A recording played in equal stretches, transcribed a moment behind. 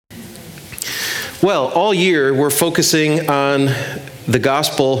Well, all year we're focusing on the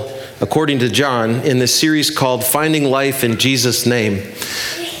gospel according to John in this series called Finding Life in Jesus' Name.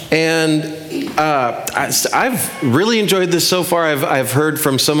 And I've really enjoyed this so far. I've heard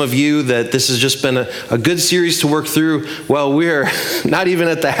from some of you that this has just been a good series to work through. Well, we're not even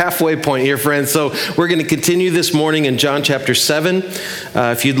at the halfway point here, friends. So we're going to continue this morning in John chapter 7.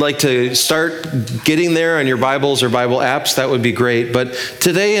 If you'd like to start getting there on your Bibles or Bible apps, that would be great. But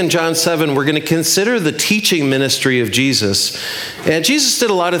today in John 7, we're going to consider the teaching ministry of Jesus. And Jesus did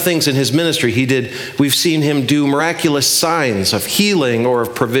a lot of things in his ministry. We've seen him do miraculous signs of healing or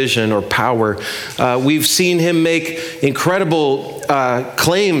of provision or power. We've seen him make incredible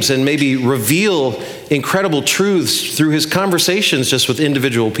claims and maybe reveal incredible truths through his conversations just with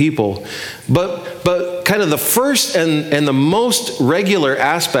individual people. But kind of the first and the most regular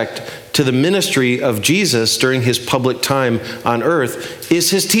aspect to the ministry of Jesus during his public time on earth is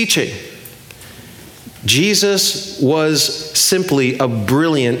his teaching. Jesus was simply a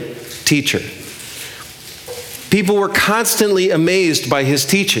brilliant teacher. People were constantly amazed by his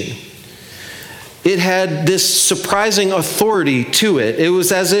teaching. It had this surprising authority to it. It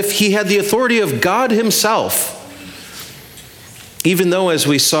was as if he had the authority of God himself. Even though, as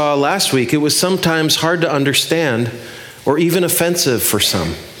we saw last week, it was sometimes hard to understand or even offensive for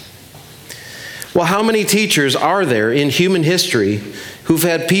some. Well, how many teachers are there in human history who've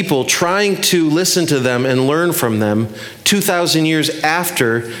had people trying to listen to them and learn from them 2,000 years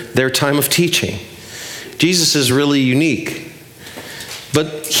after their time of teaching? Jesus is really unique.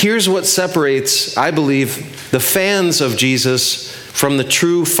 But here's what separates, I believe, the fans of Jesus from the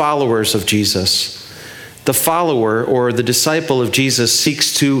true followers of Jesus. The follower or the disciple of Jesus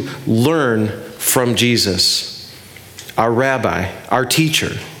seeks to learn from Jesus, our rabbi, our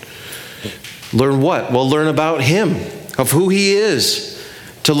teacher. Learn what? Well, learn about him, of who he is,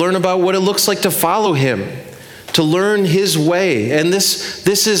 to learn about what it looks like to follow him, to learn his way. And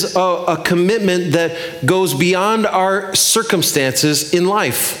this is a commitment that goes beyond our circumstances in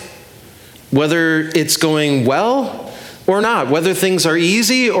life, whether it's going well or not, whether things are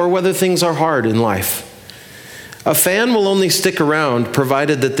easy or whether things are hard in life. A fan will only stick around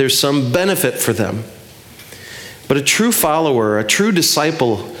provided that there's some benefit for them. But a true follower, a true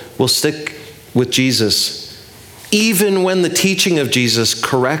disciple will stick with Jesus even when the teaching of Jesus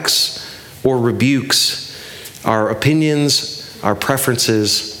corrects or rebukes our opinions, our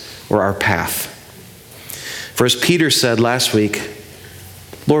preferences, or our path. For as Peter said last week,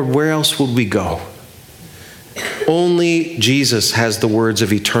 Lord, where else would we go? Only Jesus has the words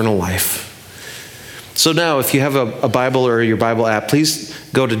of eternal life. So now, if you have a Bible or your Bible app, please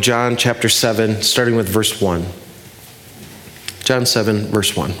go to John chapter 7, starting with verse 1. John 7,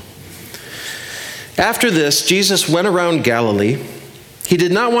 verse 1. After this, Jesus went around Galilee. He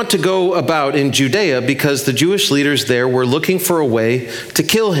did not want to go about in Judea because the Jewish leaders there were looking for a way to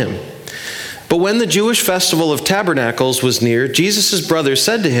kill him. But when the Jewish festival of tabernacles was near, Jesus' brothers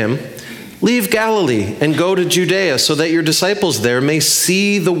said to him, "Leave Galilee and go to Judea so that your disciples there may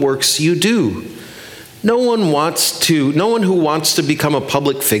see the works you do. No one who wants to become a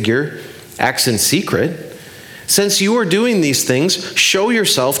public figure acts in secret. Since you are doing these things, show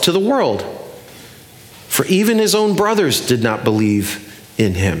yourself to the world." For even his own brothers did not believe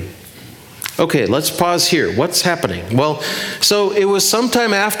in him. Okay, let's pause here. What's happening? Well, so it was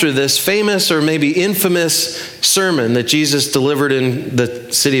sometime after this famous or maybe infamous sermon that Jesus delivered in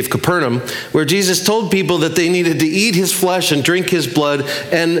the city of Capernaum, where Jesus told people that they needed to eat his flesh and drink his blood,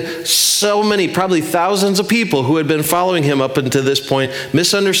 and so many, probably thousands of people who had been following him up until this point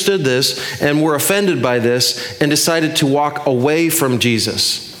misunderstood this and were offended by this and decided to walk away from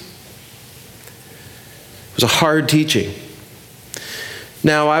Jesus. It was a hard teaching.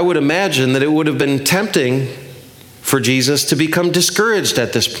 Now, I would imagine that it would have been tempting for Jesus to become discouraged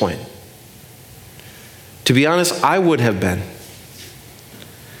at this point. To be honest, I would have been.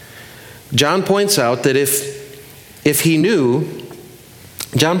 John points out that Jesus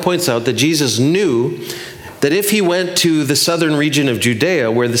knew that if he went to the southern region of Judea,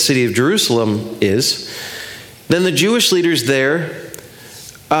 where the city of Jerusalem is, then the Jewish leaders there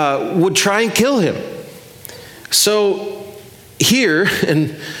would try and kill him. So here,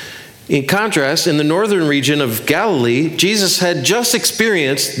 and in contrast, in the northern region of Galilee, Jesus had just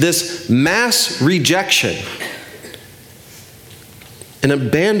experienced this mass rejection, an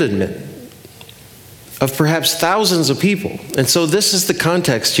abandonment of perhaps thousands of people. And so this is the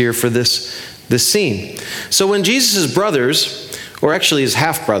context here for this scene. So when Jesus' brothers, or actually his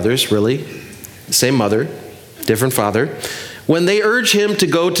half-brothers, really, same mother, different father, When they urge him to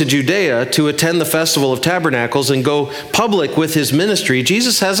go to Judea to attend the Festival of Tabernacles and go public with his ministry,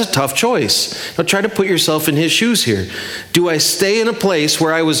 Jesus has a tough choice. Now try to put yourself in his shoes here. Do I stay in a place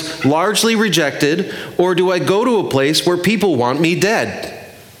where I was largely rejected, or do I go to a place where people want me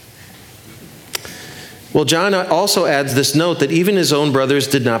dead? Well, John also adds this note that even his own brothers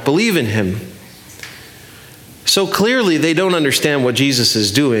did not believe in him. So clearly they don't understand what Jesus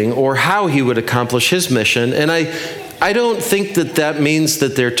is doing or how he would accomplish his mission. And I don't think that means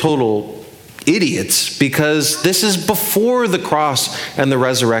that they're total idiots, because this is before the cross and the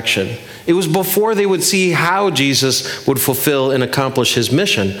resurrection. It was before they would see how Jesus would fulfill and accomplish his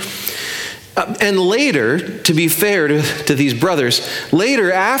mission. And later, to be fair to these brothers,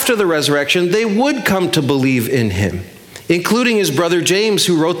 later after the resurrection, they would come to believe in him, including his brother James,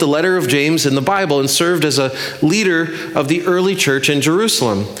 who wrote the letter of James in the Bible and served as a leader of the early church in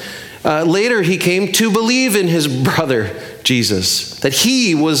Jerusalem. Later, he came to believe in his brother Jesus, that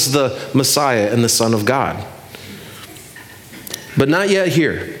he was the Messiah and the Son of God. But not yet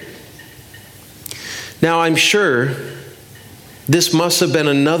here. Now, I'm sure this must have been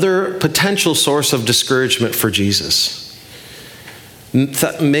another potential source of discouragement for Jesus.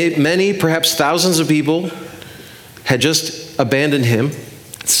 Many, perhaps thousands of people had just abandoned him,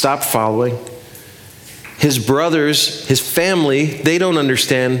 stopped following. His brothers, his family, they don't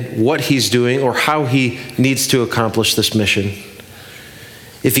understand what he's doing or how he needs to accomplish this mission.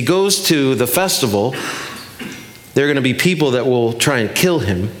 If he goes to the festival, there are going to be people that will try and kill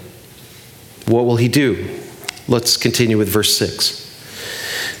him. What will he do? Let's continue with verse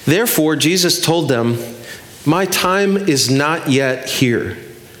 6. Therefore, Jesus told them, "My time is not yet here.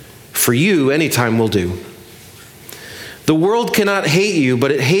 For you, any time will do. The world cannot hate you,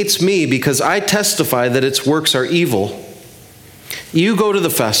 but it hates me because I testify that its works are evil. You go to the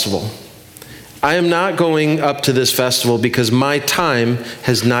festival. I am not going up to this festival because my time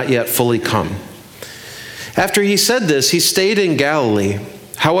has not yet fully come." After he said this, he stayed in Galilee.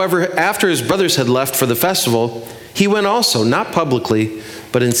 However, after his brothers had left for the festival, he went also, not publicly,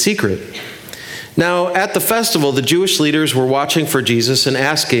 but in secret. Now, at the festival, the Jewish leaders were watching for Jesus and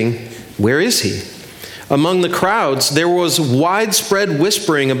asking, "Where is he?" Among the crowds, there was widespread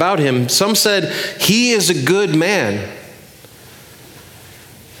whispering about him. Some said, "He is a good man."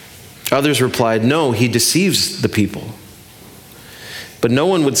 Others replied, "No, he deceives the people." But no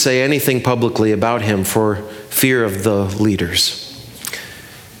one would say anything publicly about him for fear of the leaders.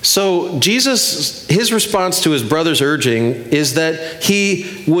 So Jesus, his response to his brothers' urging is that he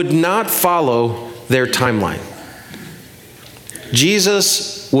would not follow their timeline.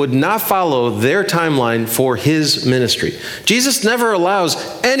 Jesus would not follow their timeline for his ministry. Jesus never allows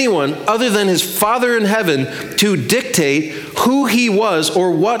anyone other than his Father in heaven to dictate who he was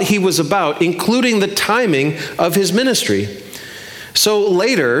or what he was about, including the timing of his ministry. So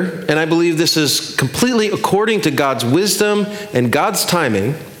later, and I believe this is completely according to God's wisdom and God's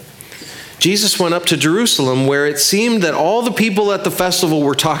timing, Jesus went up to Jerusalem, where it seemed that all the people at the festival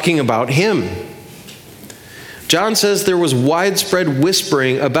were talking about him. John says there was widespread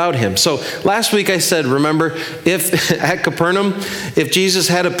whispering about him. So last week I said, remember, if at Capernaum, if Jesus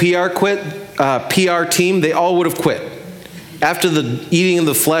had a PR team, they all would have quit. After the eating of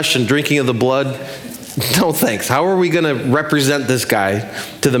the flesh and drinking of the blood, no thanks. How are we going to represent this guy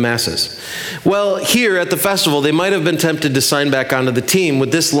to the masses? Well, here at the festival, they might have been tempted to sign back onto the team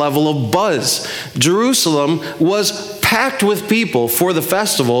with this level of buzz. Jerusalem was packed with people for the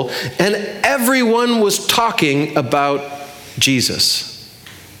festival, and everyone was talking about Jesus.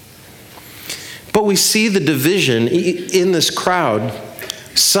 But we see the division in this crowd.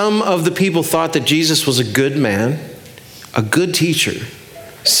 Some of the people thought that Jesus was a good man, a good teacher,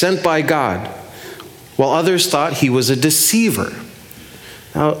 sent by God, while others thought he was a deceiver.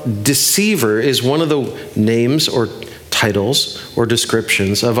 Now, deceiver is one of the names or titles or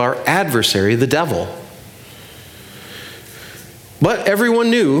descriptions of our adversary, the devil. But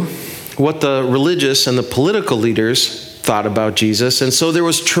everyone knew what the religious and the political leaders thought about Jesus, and so there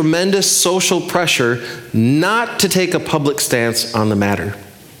was tremendous social pressure not to take a public stance on the matter.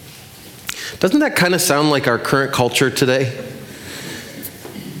 Doesn't that kind of sound like our current culture today?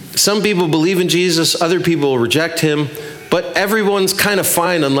 Some people believe in Jesus, other people reject him, but everyone's kind of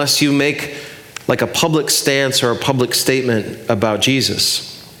fine unless you make like a public stance or a public statement about Jesus.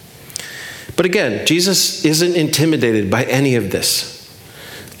 But again, Jesus isn't intimidated by any of this.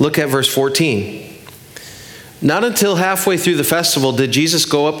 Look at verse 14. Not until halfway through the festival did Jesus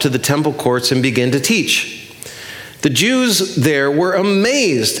go up to the temple courts and begin to teach. The Jews there were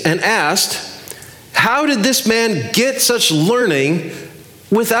amazed and asked, "How did this man get such learning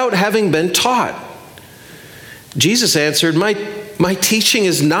without having been taught?" Jesus answered, my teaching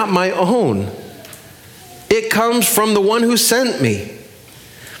is not my own. It comes from the one who sent me.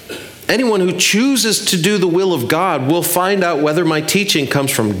 Anyone who chooses to do the will of God will find out whether my teaching comes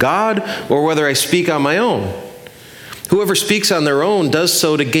from God or whether I speak on my own. Whoever speaks on their own does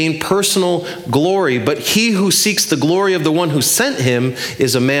so to gain personal glory, but he who seeks the glory of the one who sent him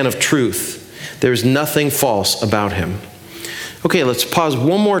is a man of truth. There's nothing false about him. Okay, let's pause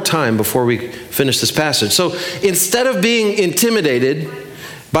one more time before we finish this passage. So instead of being intimidated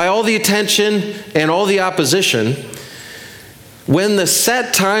by all the attention and all the opposition, when the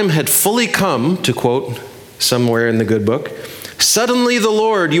set time had fully come, to quote somewhere in the good book, suddenly the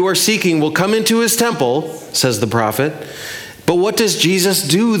Lord you are seeking will come into his temple, says the prophet. But what does Jesus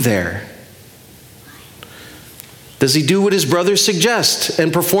do there? Does he do what his brothers suggest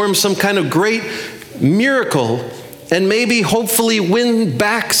and perform some kind of great miracle and maybe hopefully win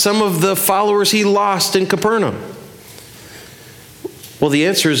back some of the followers he lost in Capernaum? Well, the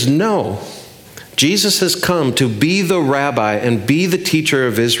answer is no. Jesus has come to be the rabbi and be the teacher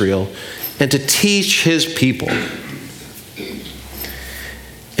of Israel and to teach his people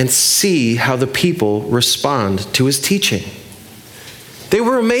and see how the people respond to his teaching. They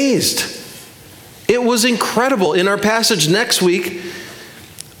were amazed. It was incredible. In our passage next week,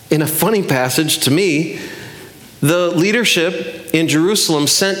 in a funny passage to me, the leadership in Jerusalem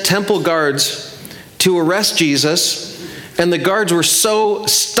sent temple guards to arrest Jesus. And the guards were so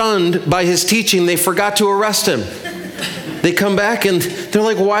stunned by his teaching, they forgot to arrest him. They come back and they're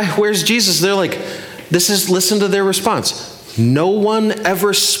like, why? Where's Jesus? They're like, listen to their response. No one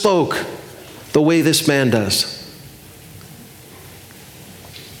ever spoke the way this man does.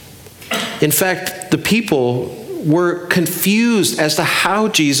 In fact, the people were confused as to how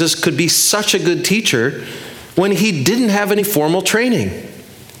Jesus could be such a good teacher when he didn't have any formal training.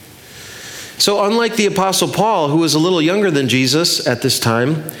 So unlike the Apostle Paul, who was a little younger than Jesus at this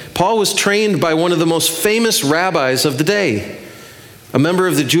time, Paul was trained by one of the most famous rabbis of the day, a member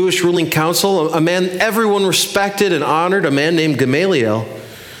of the Jewish ruling council, a man everyone respected and honored, a man named Gamaliel.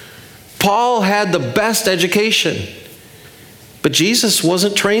 Paul had the best education, but Jesus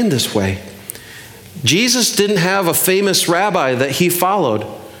wasn't trained this way. Jesus didn't have a famous rabbi that he followed.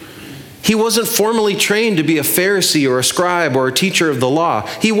 He wasn't formally trained to be a Pharisee or a scribe or a teacher of the law.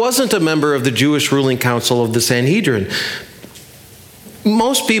 He wasn't a member of the Jewish ruling council of the Sanhedrin.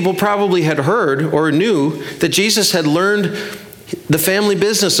 Most people probably had heard or knew that Jesus had learned the family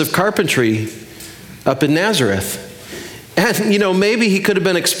business of carpentry up in Nazareth. And, maybe he could have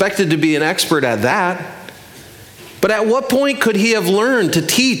been expected to be an expert at that. But at what point could he have learned to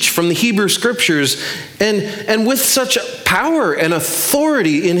teach from the Hebrew Scriptures and with such power and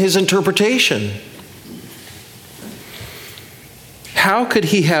authority in his interpretation? How could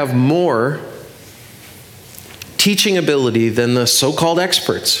he have more teaching ability than the so-called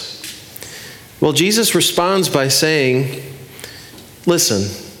experts? Well, Jesus responds by saying,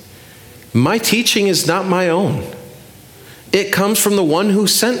 listen, my teaching is not my own. It comes from the one who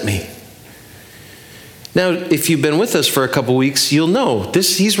sent me. Now, if you've been with us for a couple weeks, you'll know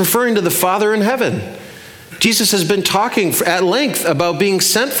he's referring to the Father in heaven. Jesus has been talking at length about being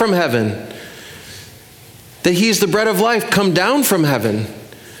sent from heaven, that he is the bread of life come down from heaven,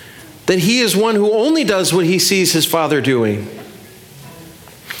 that he is one who only does what he sees his Father doing.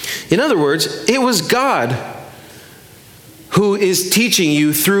 In other words, it was God who is teaching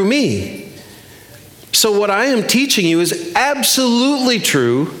you through me. So what I am teaching you is absolutely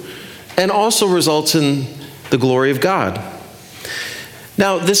true and also results in the glory of God.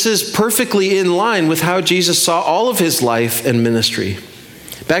 Now, this is perfectly in line with how Jesus saw all of his life and ministry.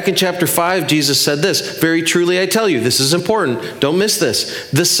 Back in chapter 5, Jesus said this, very truly I tell you, this is important, don't miss this.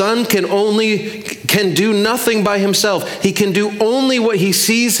 The Son can do nothing by himself. He can do only what he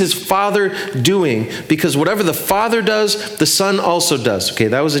sees his Father doing, because whatever the Father does, the Son also does. Okay,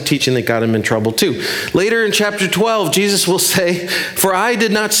 that was a teaching that got him in trouble too. Later in chapter 12, Jesus will say, for I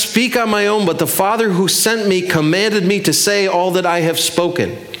did not speak on my own, but the Father who sent me commanded me to say all that I have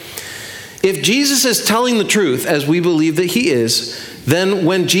spoken. If Jesus is telling the truth, as we believe that he is, then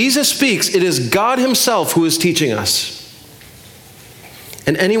when Jesus speaks, it is God himself who is teaching us.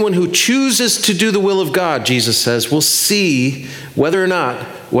 And anyone who chooses to do the will of God, Jesus says, will see whether or not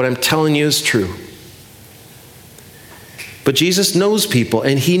what I'm telling you is true. But Jesus knows people,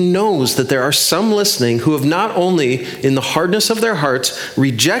 and he knows that there are some listening who have not only, in the hardness of their hearts,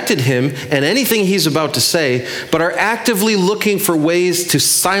 rejected him and anything he's about to say, but are actively looking for ways to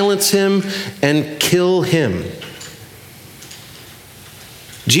silence him and kill him.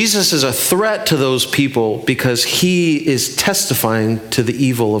 Jesus is a threat to those people because he is testifying to the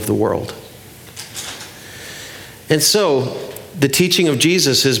evil of the world. And so, the teaching of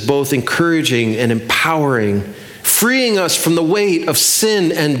Jesus is both encouraging and empowering, freeing us from the weight of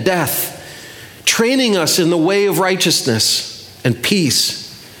sin and death, training us in the way of righteousness and peace.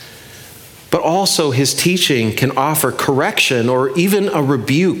 But also, his teaching can offer correction or even a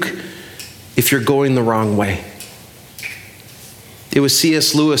rebuke if you're going the wrong way. It was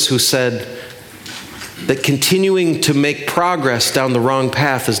C.S. Lewis who said that continuing to make progress down the wrong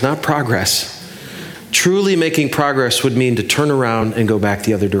path is not progress. Truly making progress would mean to turn around and go back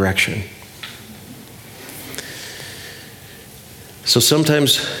the other direction. So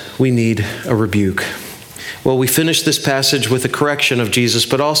sometimes we need a rebuke. Well, we finish this passage with a correction of Jesus,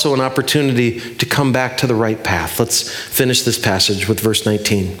 but also an opportunity to come back to the right path. Let's finish this passage with verse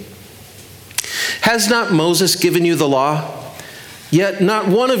 19. Has not Moses given you the law? Yet not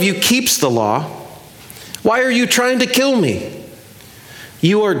one of you keeps the law. Why are you trying to kill me?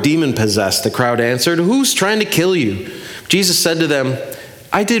 You are demon-possessed, the crowd answered. Who's trying to kill you? Jesus said to them,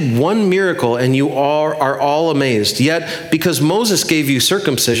 I did one miracle and you are all amazed. Yet because Moses gave you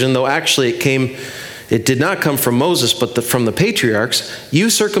circumcision, though actually it did not come from Moses, but from the patriarchs,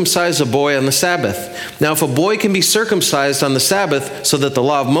 you circumcise a boy on the Sabbath. Now if a boy can be circumcised on the Sabbath so that the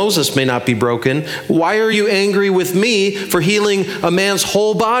law of Moses may not be broken, why are you angry with me for healing a man's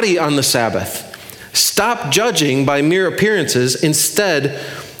whole body on the Sabbath? Stop judging by mere appearances. Instead,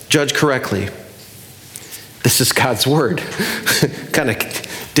 judge correctly. This is God's word. Kind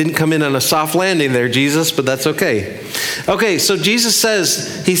of didn't come in on a soft landing there, Jesus, but that's okay. Okay, so Jesus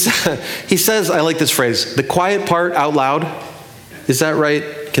says, he says, I like this phrase, the quiet part out loud. Is that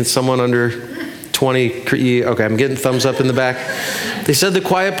right? Can someone under 20, okay, I'm getting thumbs up in the back. They said the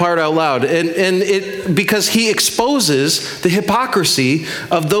quiet part out loud, and it because he exposes the hypocrisy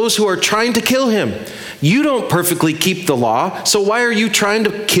of those who are trying to kill him. You don't perfectly keep the law, so why are you trying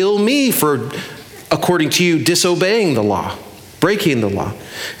to kill me for, according to you, disobeying the law, breaking the law?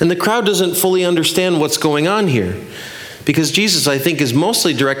 And the crowd doesn't fully understand what's going on here, because Jesus, I think, is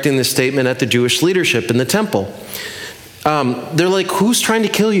mostly directing this statement at the Jewish leadership in the temple. They're like, who's trying to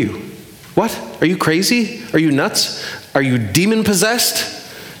kill you? What? Are you crazy? Are you nuts? Are you demon-possessed?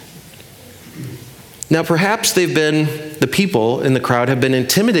 Now, perhaps the people in the crowd have been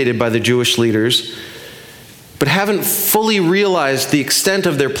intimidated by the Jewish leaders, but haven't fully realized the extent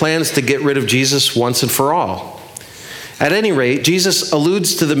of their plans to get rid of Jesus once and for all. At any rate, Jesus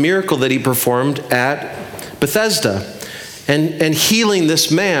alludes to the miracle that he performed at Bethesda and healing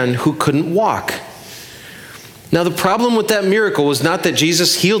this man who couldn't walk. Now, the problem with that miracle was not that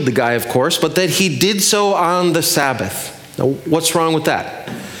Jesus healed the guy, of course, but that he did so on the Sabbath. Now, what's wrong with that?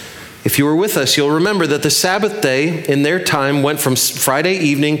 If you were with us, you'll remember that the Sabbath day in their time went from Friday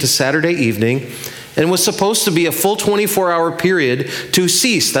evening to Saturday evening and was supposed to be a full 24-hour period to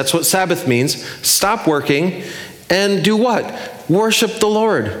cease. That's what Sabbath means. Stop working and do what? Worship the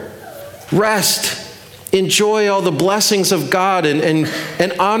Lord. Rest. Enjoy all the blessings of God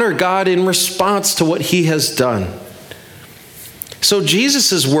and honor God in response to what he has done. So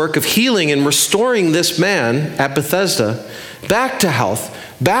Jesus' work of healing and restoring this man at Bethesda back to health,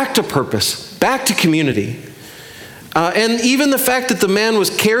 back to purpose, back to community. And even the fact that the man was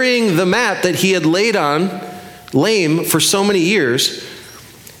carrying the mat that he had laid on, lame for so many years,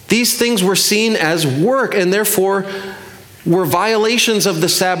 these things were seen as work and therefore were violations of the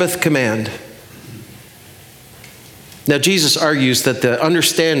Sabbath command. Now, Jesus argues that the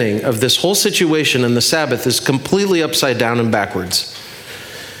understanding of this whole situation in the Sabbath is completely upside down and backwards.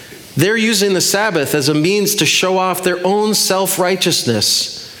 They're using the Sabbath as a means to show off their own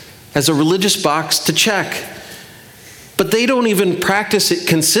self-righteousness, as a religious box to check. But they don't even practice it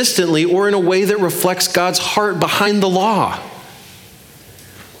consistently or in a way that reflects God's heart behind the law.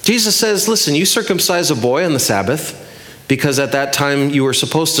 Jesus says, listen, you circumcise a boy on the Sabbath, because at that time you were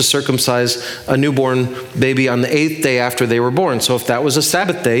supposed to circumcise a newborn baby on the 8th day after they were born. So if that was a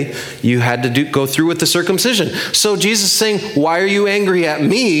Sabbath day, you had to go through with the circumcision. So Jesus is saying, why are you angry at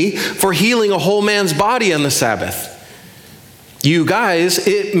me for healing a whole man's body on the Sabbath? You guys,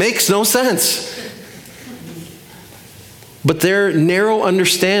 it makes no sense. But their narrow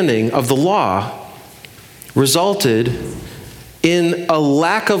understanding of the law resulted in a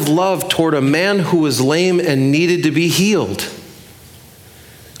lack of love toward a man who was lame and needed to be healed.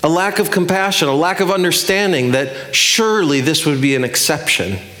 A lack of compassion, a lack of understanding that surely this would be an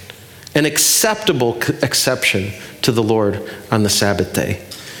exception, an acceptable exception to the Lord on the Sabbath day.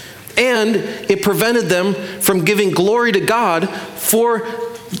 And it prevented them from giving glory to God for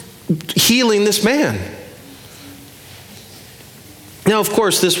healing this man. Now, of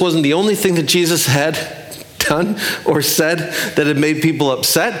course, this wasn't the only thing that Jesus had done or said that had made people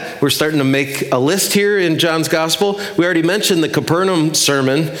upset. We're starting to make a list here in John's gospel. We already mentioned the Capernaum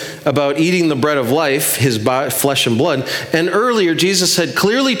sermon about eating the bread of life, his flesh and blood. And earlier, Jesus had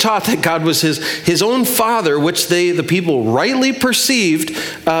clearly taught that God was his own Father, which the people rightly perceived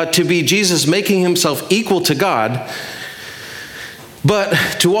to be Jesus making himself equal to God. But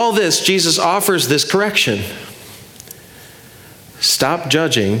to all this, Jesus offers this correction. Stop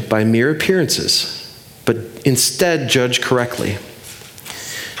judging by mere appearances, but instead judge correctly.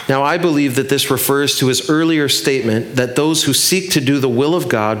 Now, I believe that this refers to his earlier statement that those who seek to do the will of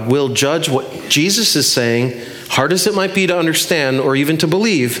God will judge what Jesus is saying, hard as it might be to understand or even to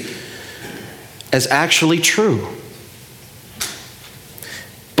believe, as actually true.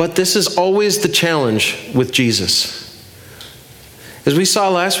 But this is always the challenge with Jesus. As we saw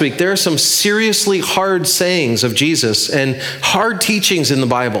last week, there are some seriously hard sayings of Jesus and hard teachings in the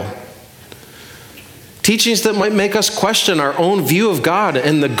Bible. Teachings that might make us question our own view of God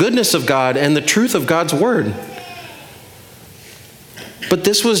and the goodness of God and the truth of God's word. But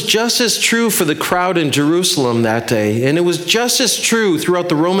this was just as true for the crowd in Jerusalem that day, and it was just as true throughout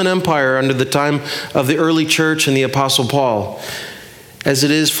the Roman Empire under the time of the early church and the Apostle Paul, as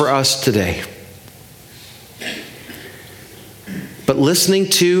it is for us today. But listening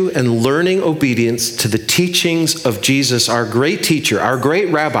to and learning obedience to the teachings of Jesus, our great teacher, our great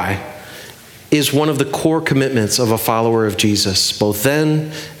rabbi, is one of the core commitments of a follower of Jesus, both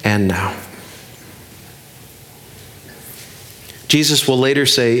then and now. Jesus will later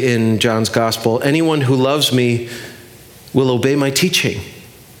say in John's gospel, anyone who loves me will obey my teaching.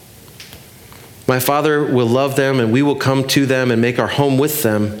 My Father will love them, and we will come to them and make our home with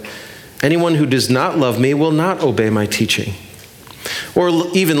them. Anyone who does not love me will not obey my teaching. Or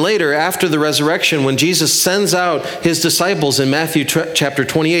even later, after the resurrection, when Jesus sends out his disciples in Matthew chapter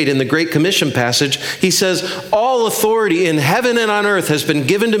 28, in the Great Commission passage, he says, all authority in heaven and on earth has been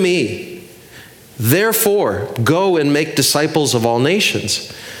given to me. Therefore, go and make disciples of all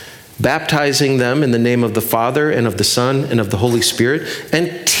nations, baptizing them in the name of the Father and of the Son and of the Holy Spirit,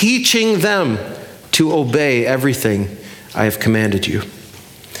 and teaching them to obey everything I have commanded you.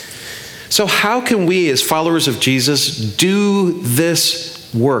 So how can we, as followers of Jesus, do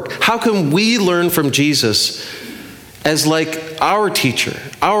this work? How can we learn from Jesus as like our teacher,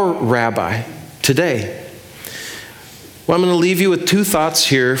 our rabbi today? Well, I'm going to leave you with two thoughts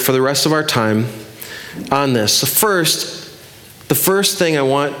here for the rest of our time on this. The first thing I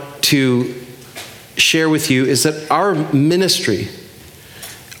want to share with you is that our ministry,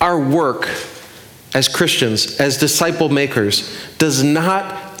 our work as Christians, as disciple makers, does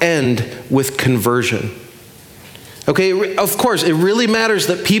not end with conversion. Okay, of course, it really matters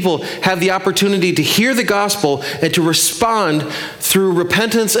that people have the opportunity to hear the gospel and to respond through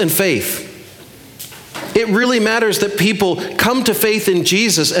repentance and faith. It really matters that people come to faith in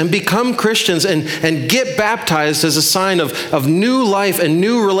Jesus and become Christians and get baptized as a sign of new life and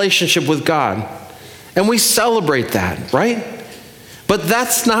new relationship with God. And we celebrate that, right? But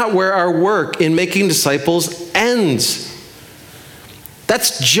that's not where our work in making disciples ends.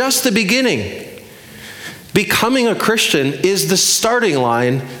 That's just the beginning. Becoming a Christian is the starting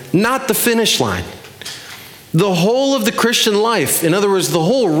line, not the finish line. The whole of the Christian life, in other words, the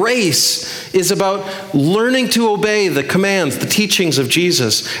whole race, is about learning to obey the commands, the teachings of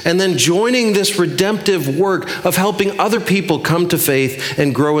Jesus, and then joining this redemptive work of helping other people come to faith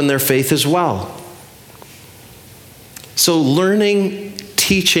and grow in their faith as well. So learning,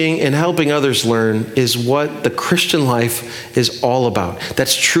 teaching, and helping others learn is what the Christian life is all about.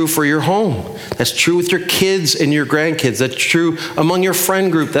 That's true for your home. That's true with your kids and your grandkids. That's true among your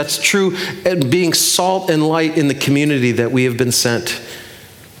friend group. That's true at being salt and light in the community that we have been sent.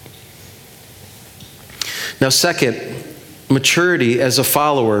 Now, second, maturity as a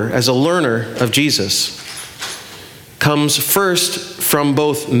follower, as a learner of Jesus, comes first from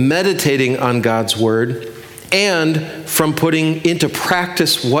both meditating on God's word and from putting into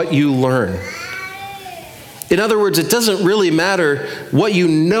practice what you learn. In other words, it doesn't really matter what you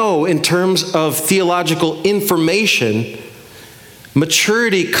know in terms of theological information.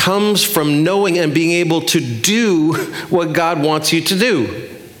 Maturity comes from knowing and being able to do what God wants you to do.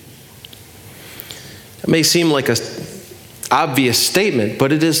 It may seem like an obvious statement,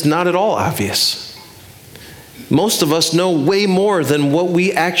 but it is not at all obvious. Most of us know way more than what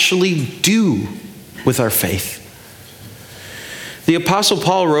we actually do with our faith. The Apostle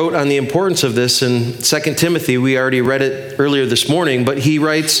Paul wrote on the importance of this in 2 Timothy. We already read it earlier this morning, but he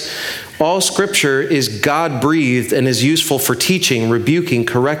writes, all Scripture is God-breathed and is useful for teaching, rebuking,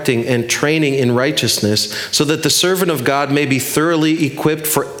 correcting, and training in righteousness, so that the servant of God may be thoroughly equipped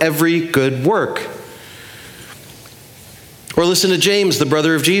for every good work. Or listen to James, the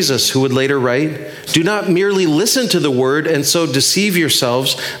brother of Jesus, who would later write, "Do not merely listen to the word and so deceive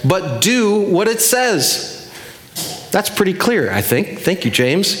yourselves, but do what it says." That's pretty clear, I think. Thank you,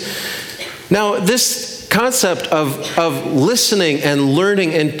 James. Now, this concept of listening and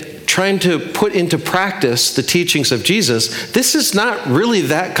learning and trying to put into practice the teachings of Jesus, this is not really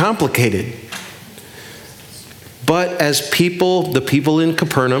that complicated. But as the people in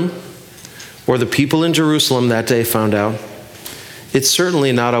Capernaum, or the people in Jerusalem that day found out, it's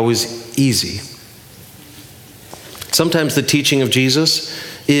certainly not always easy. Sometimes the teaching of Jesus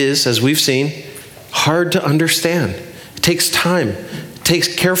is, as we've seen, hard to understand. It takes time. It takes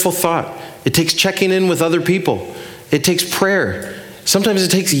careful thought. It takes checking in with other people. It takes prayer. Sometimes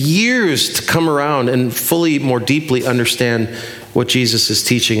it takes years to come around and fully, more deeply understand what Jesus is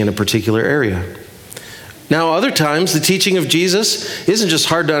teaching in a particular area. Now, other times, the teaching of Jesus isn't just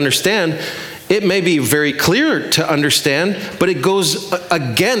hard to understand. It may be very clear to understand, but it goes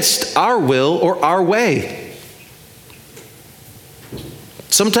against our will or our way.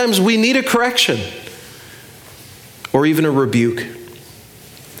 Sometimes we need a correction or even a rebuke.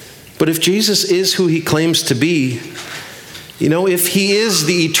 But if Jesus is who he claims to be, if he is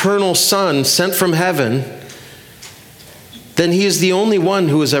the eternal Son sent from heaven, then he is the only one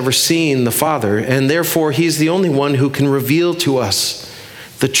who has ever seen the Father, and therefore he is the only one who can reveal to us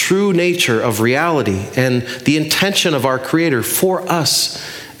the true nature of reality and the intention of our Creator for us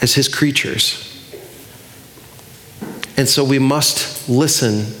as his creatures. And so we must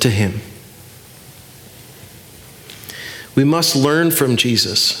listen to him. We must learn from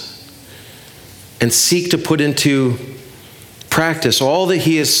Jesus and seek to put into practice all that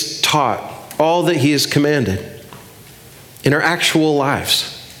he has taught, all that he has commanded in our actual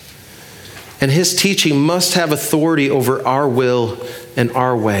lives. And his teaching must have authority over our will and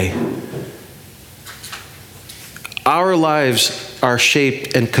our way. Our lives are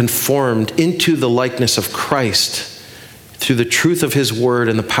shaped and conformed into the likeness of Christ through the truth of his word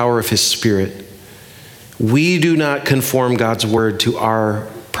and the power of his Spirit. We do not conform God's word to our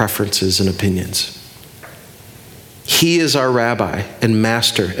preferences and opinions. He is our rabbi and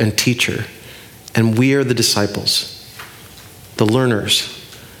master and teacher, and we are the disciples, the learners,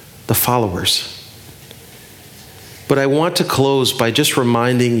 the followers. But I want to close by just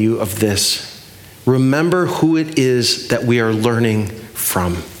reminding you of this. Remember who it is that we are learning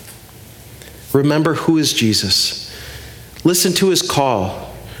from. Remember who is Jesus. Listen to his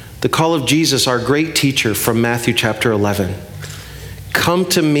call, the call of Jesus, our great teacher from Matthew chapter 11. "Come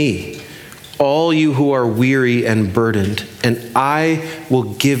to me, all you who are weary and burdened, and I will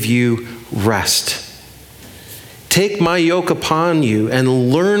give you rest. Take my yoke upon you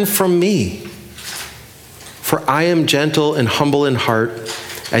and learn from me. For I am gentle and humble in heart,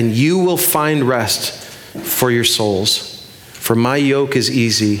 and you will find rest for your souls. For my yoke is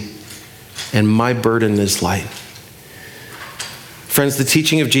easy and my burden is light." Friends, the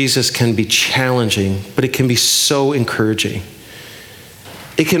teaching of Jesus can be challenging, but it can be so encouraging.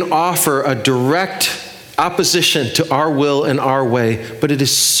 It can offer a direct opposition to our will and our way, but it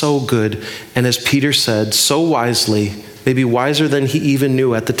is so good. And as Peter said so wisely, maybe wiser than he even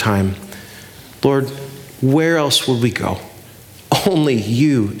knew at the time, "Lord, where else would we go? Only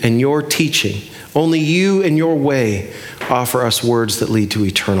you and your teaching, only you and your way offer us words that lead to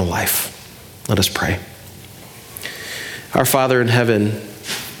eternal life." Let us pray. Our Father in heaven,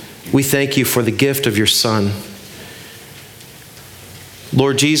 we thank you for the gift of your Son.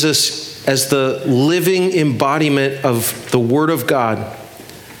 Lord Jesus, as the living embodiment of the Word of God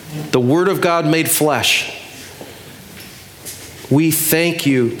made flesh, we thank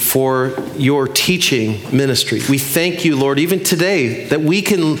you for your teaching ministry. We thank you, Lord, even today that we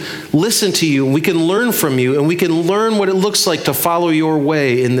can listen to you and we can learn from you and we can learn what it looks like to follow your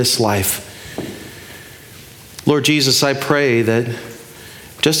way in this life. Lord Jesus, I pray that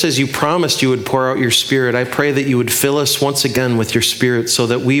just as you promised you would pour out your Spirit, I pray that you would fill us once again with your Spirit so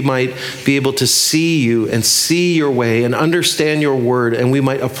that we might be able to see you and see your way and understand your word, and we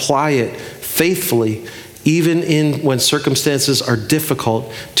might apply it faithfully, even when circumstances are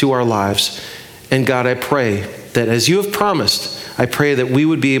difficult to our lives. And God, I pray that as you have promised, I pray that we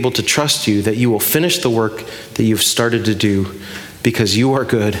would be able to trust you, that you will finish the work that you've started to do, because you are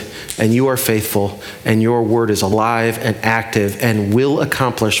good and you are faithful and your word is alive and active and will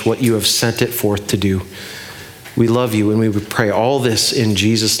accomplish what you have sent it forth to do. We love you and we would pray all this in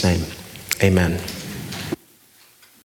Jesus' name. Amen.